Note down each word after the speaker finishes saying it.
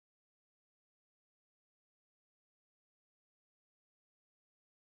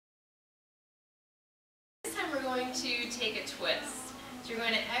time we're going to take a twist. So you're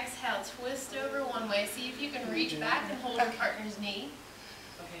going to exhale, twist over one way. See if you can reach back and hold your partner's knee.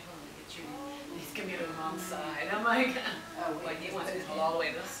 Okay, hold on, get you. He's giving me the wrong side. I'm like, oh, like he wants me to hold all the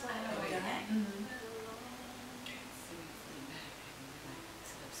way this side. Okay. Mm-hmm.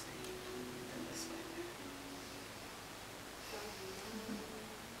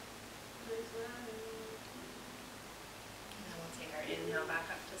 Inhale back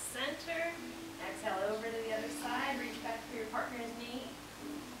up to center. Exhale over to the other side. Reach back for your partner's knee.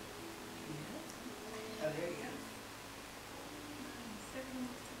 Oh, there you go.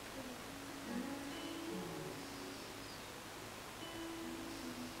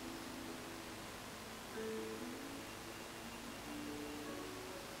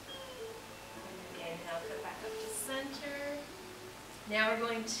 Inhale, come back up to center. Now we're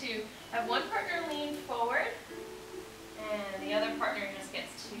going to have one partner lean forward. And the other partner just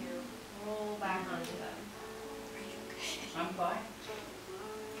gets to roll back onto them. I'm fine.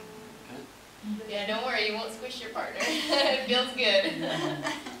 Yeah, don't worry, you won't squish your partner. It feels good.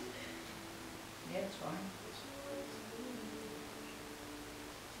 Yeah, it's fine.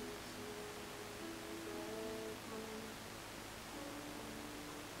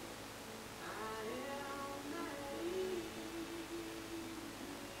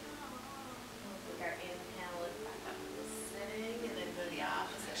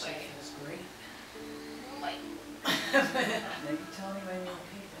 Maybe tell me when you're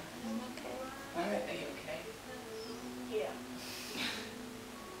okay then. I'm okay. All right, are you okay? Yeah.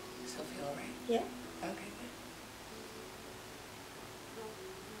 Still feel all right? Yeah. Okay, good.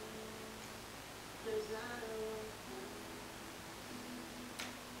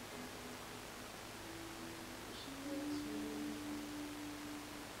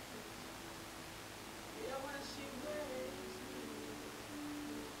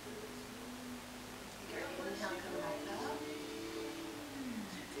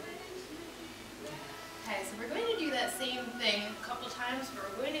 Okay, so we're going to do that same thing a couple times, but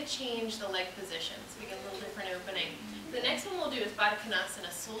we're going to change the leg position so we get a little different opening. The next one we'll do is Baddha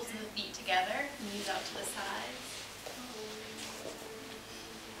Konasana, soles of the feet together, knees out to the sides.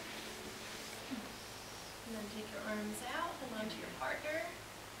 And then take your arms out and onto your partner.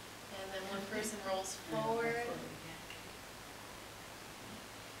 And then one person rolls forward.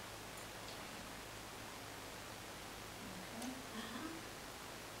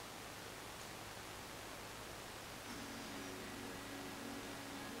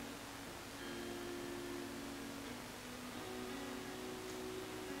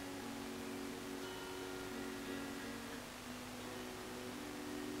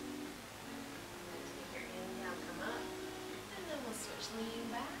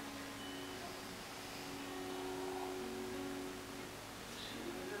 Lean back.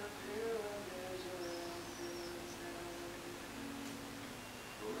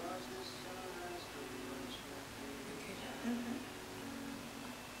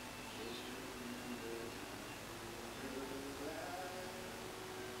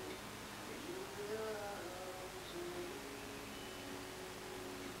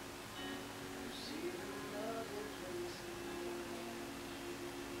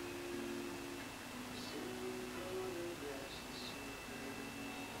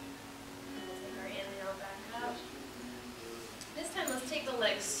 This time, let's take the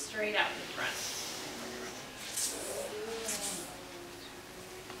legs straight out in front.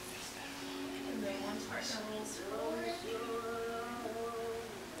 And then one partner rolls forward.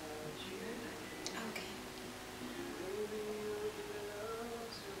 Okay.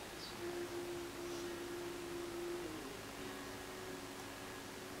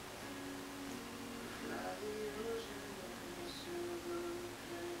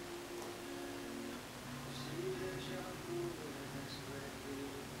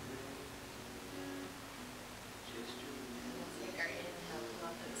 Take our inhale, come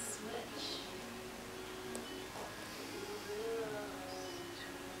up and switch.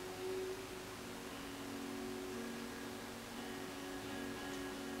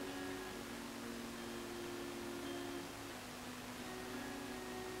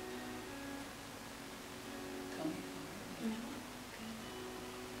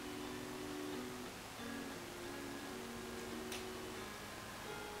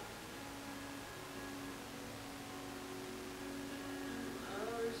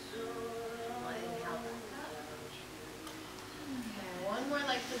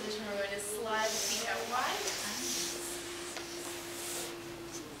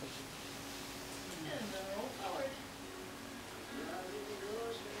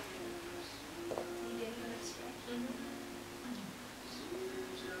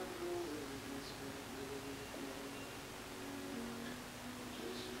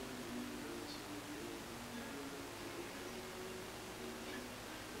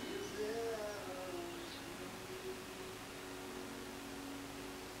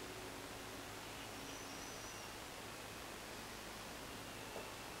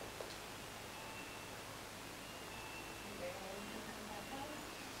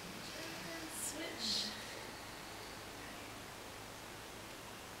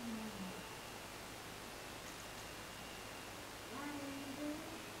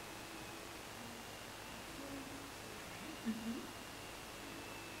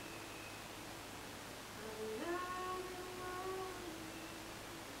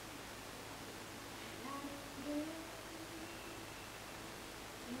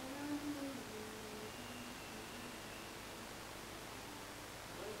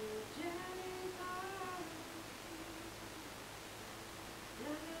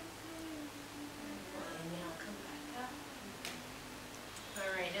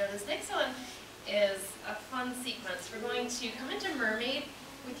 is a fun sequence. We're going to come into mermaid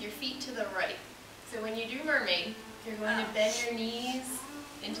with your feet to the right. So when you do mermaid, you're going to bend your knees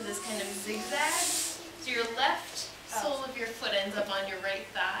into this kind of zigzag. So your left sole of your foot ends up on your right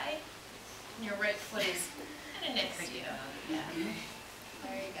thigh, and your right foot is kind of next to you. Yeah.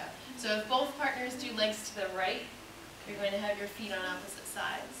 There you go. So if both partners do legs to the right, you're going to have your feet on opposite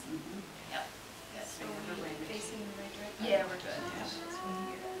sides. Yep. Good. So we're facing the right direction. Yeah, we're good. There.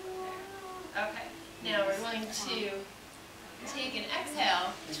 Okay. Now we're going to take an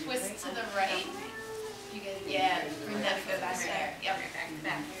exhale, twist to the right. You guys, yeah, bring that foot back there. Yep. Back to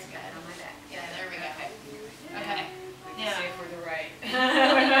back. Good. On my back. Yeah, there we go. Okay. Now. See if we're the right. I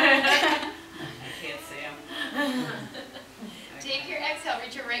can't see them. Take your exhale,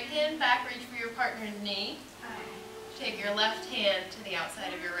 reach your right hand back, reach for your partner's knee. Take your left hand to the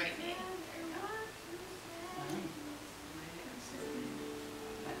outside of your right knee. There you go.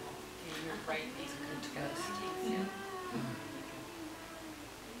 Your right knee's good to go. Yeah.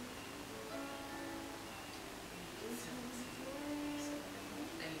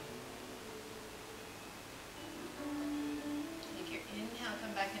 Take your inhale,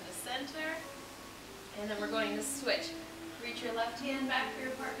 come back into center. And then we're going to switch. Reach your left hand back for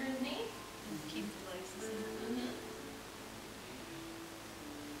your partner's knee. Keep the legs the same.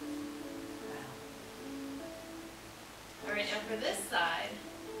 All right, now for this side,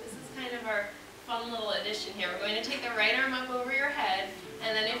 this is kind of our fun little addition here. We're going to take the right arm up over your head,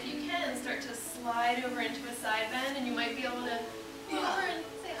 and then if you can, start to slide over into a side bend, and you might be able to go over and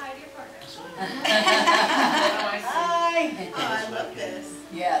say hi to your partner. Hi. Oh, I love this.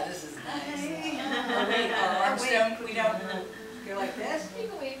 Yeah, this is nice. Oh, wait, our arms don't, we don't go like this? You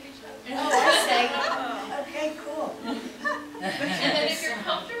can wave each other. Oh, I see. Okay, cool. And then if you're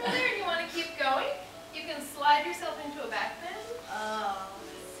comfortable there and you want to keep going, you can slide yourself into a back bend. Oh,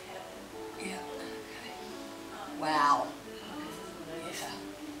 this is heaven. Yeah. Wow. Yeah.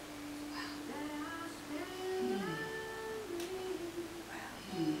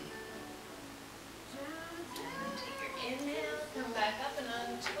 Take your inhale, come back up and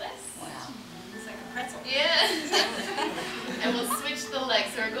untwist. Wow. It's like a pretzel. Yeah. And we'll switch the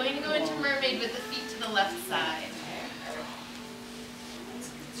legs. So we're going to go into mermaid with the feet to the left side.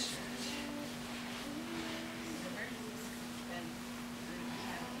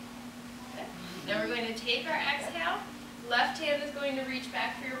 Now we're going to take our exhale. Left hand is going to reach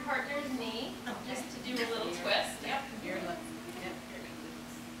back for your partner's knee, just to do a little twist. Yep. Your left. Yep.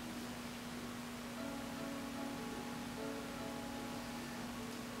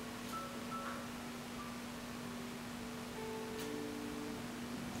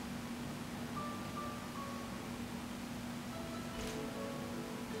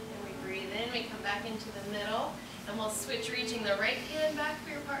 And we breathe in, we come back into the middle, and we'll switch reaching the right hand back for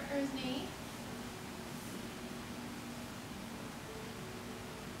your partner's knee.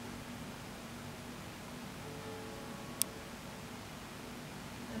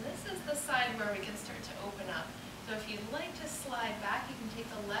 And this is the side where we can start to open up. So if you'd like to slide back, you can take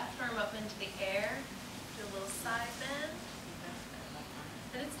the left arm up into the air, do a little side bend.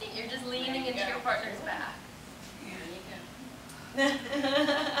 And it's neat, you're just leaning into your partner's back. There you go.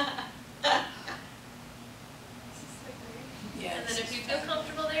 Yeah. And then if you feel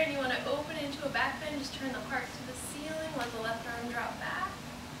comfortable there and you want to open into a back bend, just turn the heart to the ceiling, let the left arm drop back.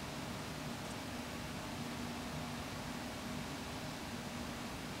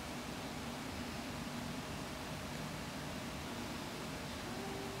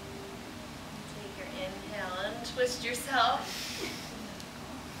 Take your inhale and twist yourself.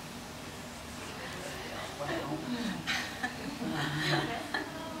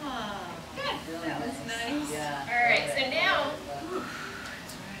 Good. That was nice. Yeah. All right, so now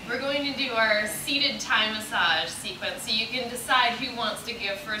we're going to do our seated Thai massage sequence. So you can decide who wants to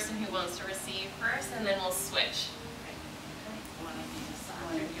give first and who wants to receive first, and then we'll switch.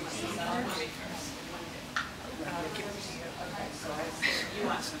 You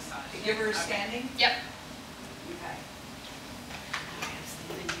want to massage. The giver is standing? Yep. Okay.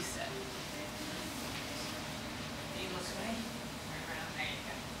 Then you sit. You look away. Around. There you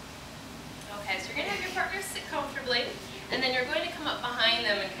go. Okay, so you're going to have your partner sit comfortably, and then you're going to come up behind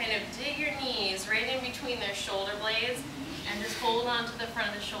them and kind of dig your knees right in between their shoulder blades, and just hold on to the front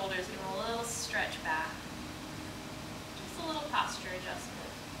of the shoulders, give them a little stretch back. Just a little posture adjustment.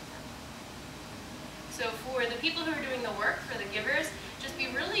 So for the people who are doing the work, for the givers, just be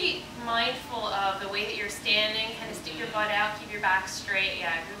really mindful of the way that you're standing, kind of stick your butt out, keep your back straight.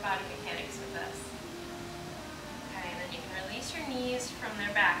 Yeah, do body mechanics with this. Okay, and then you can release your knees from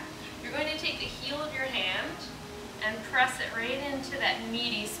their back. You're going to take the heel of your hand and press it right into that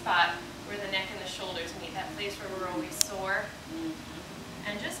meaty spot where the neck and the shoulders meet, that place where we're always sore.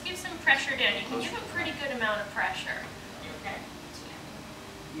 And just give some pressure down. You can give a pretty good amount of pressure. You okay?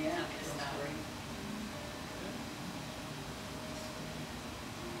 Yeah.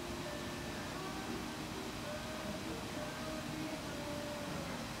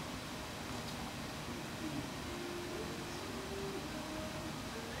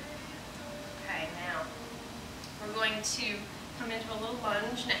 Okay, now we're going to come into a little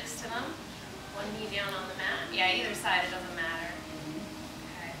lunge next to them. One knee down on the mat. Yeah, either side, it doesn't matter.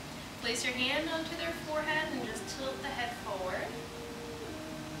 Okay. Place your hand onto their forehead and just tilt the head forward.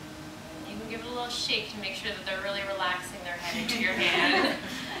 You can give it a little shake to make sure that they're really relaxing their head into your hand.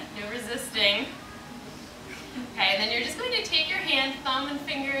 No resisting. Okay, and then you're just going to take your hand, thumb and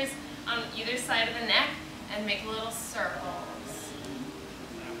fingers on either side of the neck and make little circles.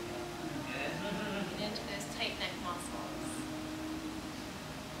 Get into those tight neck muscles.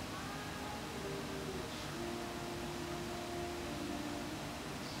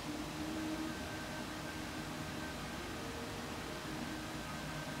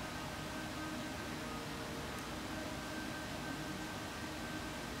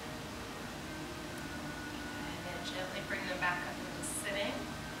 Gently bring them back up into sitting.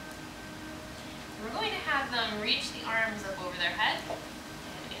 We're going to have them reach the arms up over their head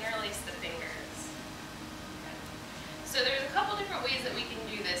and interlace the fingers. So there's a couple different ways that we can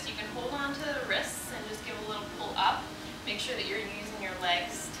do this. You can hold on to the wrists and just give a little pull up. Make sure that you're using your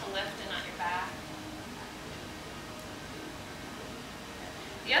legs to lift and not your back.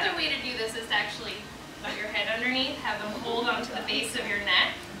 The other way to do this is to actually put your head underneath, have them hold onto the base of your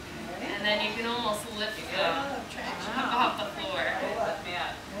neck, and then you can almost lift them up off the floor. Lift me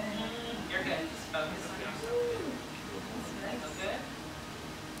up. You're good. Just focus on yourself. Feel good?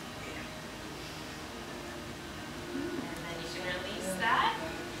 And then you can release that.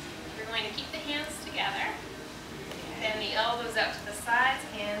 You're going to keep the hands together. Bend the elbows out to the sides,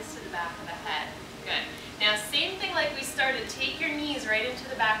 hands to the back of the head. Good. Now same thing like we started. Take your knees right into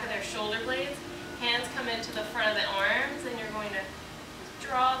the back of their shoulder blades. Hands come into the front of the arms, and you're going to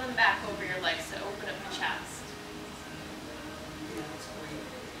draw them back over your legs to open up the chest. Yeah, that's great.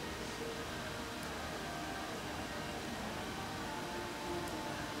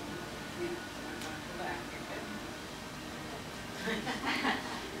 Go back. You're good.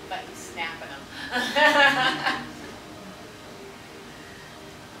 But you're snapping them. And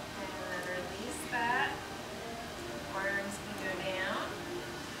then release that. Arms can go down.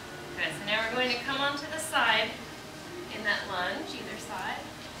 Good. So now we're going to come onto the side in that lunge, either side.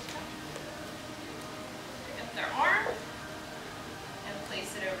 Pick up their arm and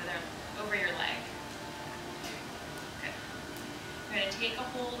place it over your leg. Good. You're going to take a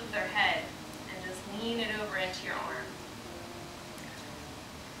hold of their head and just lean it over into your arm.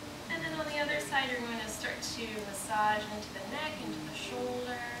 And then on the other side, you're going to start to massage into the neck, into the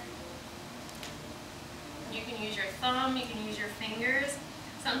shoulder. You can use your thumb, you can use your fingers.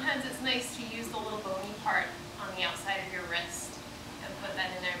 Sometimes it's nice to use the little bony part on the outside of your wrist and put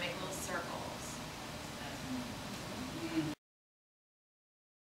that in there and make